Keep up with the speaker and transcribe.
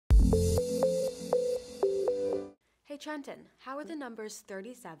Trenton, how are the numbers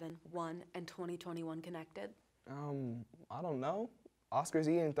 37, 1, and 2021 connected? I don't know. Oscar's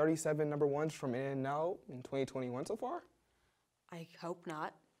eating 37 number ones from In-N-Out in 2021 so far? I hope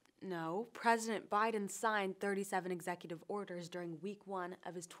not. No, President Biden signed 37 executive orders during week 1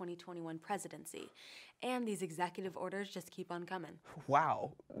 of his 2021 presidency. And these executive orders just keep on coming.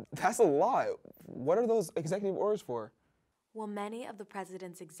 Wow, that's a lot. What are those executive orders for? Well, many of the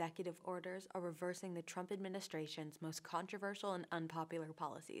president's executive orders are reversing the Trump administration's most controversial and unpopular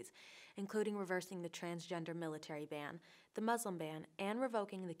policies, including reversing the transgender military ban, the Muslim ban, and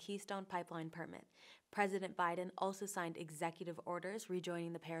revoking the Keystone Pipeline permit. President Biden also signed executive orders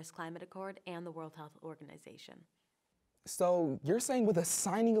rejoining the Paris Climate Accord and the World Health Organization. So you're saying with the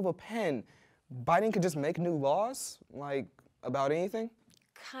signing of a pen, Biden could just make new laws? Like, about anything?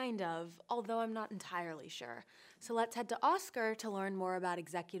 Kind of, although I'm not entirely sure. So let's head to Oscar to learn more about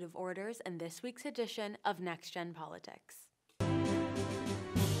executive orders in this week's edition of NexGen Politics.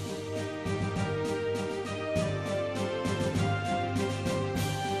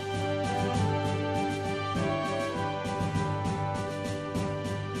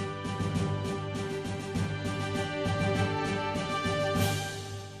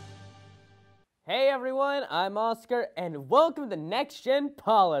 Hey everyone, I'm Oscar, and welcome to NexGen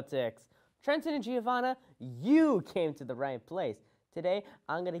Politics. Trenton and Giovanna, you came to the right place. Today,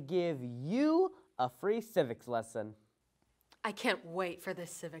 I'm going to give you a free civics lesson. I can't wait for this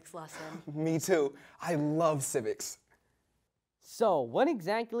civics lesson. Me too. I love civics. So, what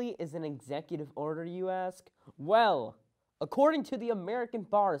exactly is an executive order, you ask? Well, according to the American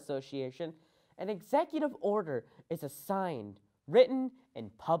Bar Association, an executive order is a signed, written,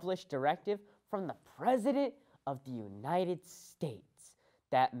 and published directive from the President of the United States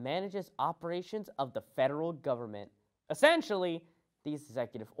that manages operations of the federal government. Essentially, these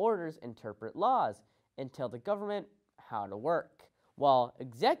executive orders interpret laws and tell the government how to work. While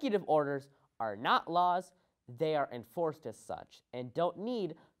executive orders are not laws, they are enforced as such and don't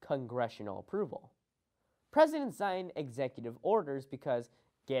need congressional approval. Presidents sign executive orders because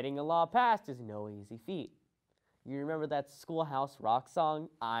getting a law passed is no easy feat. You remember that Schoolhouse Rock song,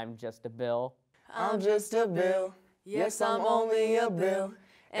 I'm Just a Bill? I'm just a bill. Yes, I'm only a bill.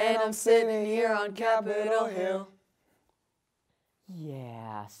 And I'm sitting here on Capitol Hill.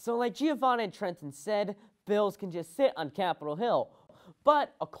 Yeah, so like Giovanna and Trenton said, bills can just sit on Capitol Hill.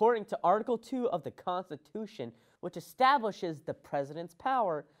 But according to Article 2 of the Constitution, which establishes the president's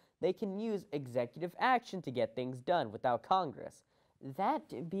power, they can use executive action to get things done without Congress.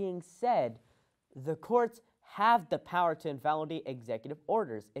 That being said, the courts have the power to invalidate executive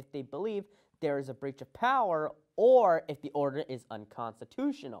orders if they believe there is a breach of power or if the order is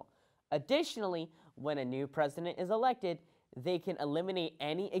unconstitutional. Additionally, when a new president is elected, they can eliminate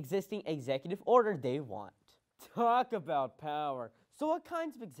any existing executive order they want. Talk about power. So what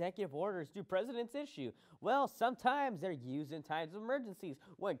kinds of executive orders do presidents issue? Well, sometimes they're used in times of emergencies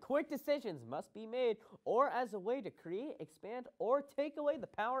when quick decisions must be made or as a way to create, expand, or take away the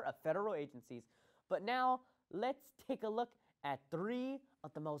power of federal agencies. But now, let's take a look at 3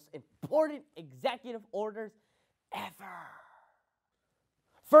 of the most important executive orders ever.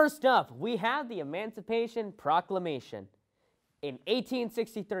 First up, we have the Emancipation Proclamation. In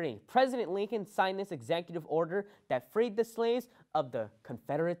 1863, President Lincoln signed this executive order that freed the slaves of the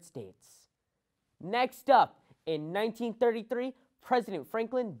Confederate States. Next up, in 1933, President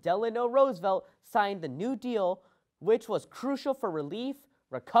Franklin Delano Roosevelt signed the New Deal, which was crucial for relief,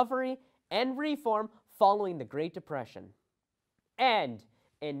 recovery, and reform following the Great Depression. And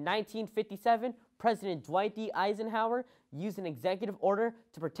in 1957, President Dwight D. Eisenhower used an executive order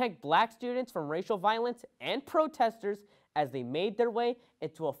to protect black students from racial violence and protesters as they made their way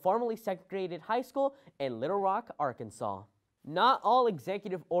into a formerly segregated high school in Little Rock, Arkansas. Not all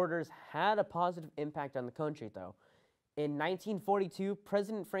executive orders had a positive impact on the country, though. In 1942,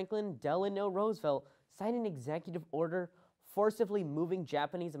 President Franklin Delano Roosevelt signed an executive order forcibly moving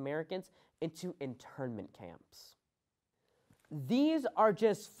Japanese Americans into internment camps. These are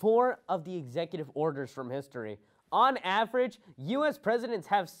just 4 of the executive orders from history. On average, U.S. presidents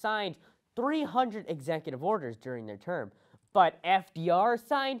have signed 300 executive orders during their term, but FDR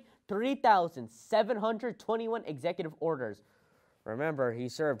signed 3,721 executive orders. Remember, he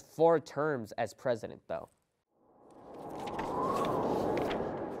served 4 terms as president, though.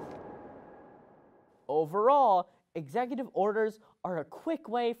 Overall, executive orders are a quick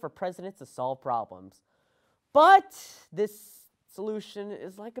way for presidents to solve problems. But this solution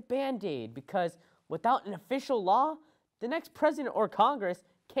is like a band-aid because without an official law, the next president or Congress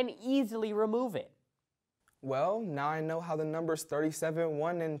can easily remove it. Well, now I know how the numbers 37,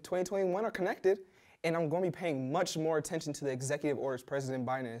 1, and 2021 are connected. and I'm going to be paying much more attention to the executive orders President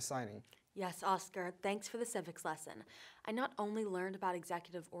Biden is signing. Yes, Oscar, thanks for the civics lesson. I not only learned about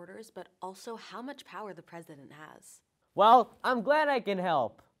executive orders, but also how much power the president has. Well, I'm glad I can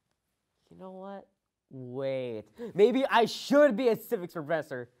help. You know what? Wait, maybe I should be a civics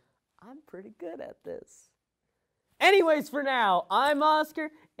professor. I'm pretty good at this. Anyways, for now, I'm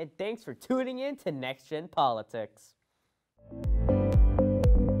Oscar, and thanks for tuning in to NexGen Politics.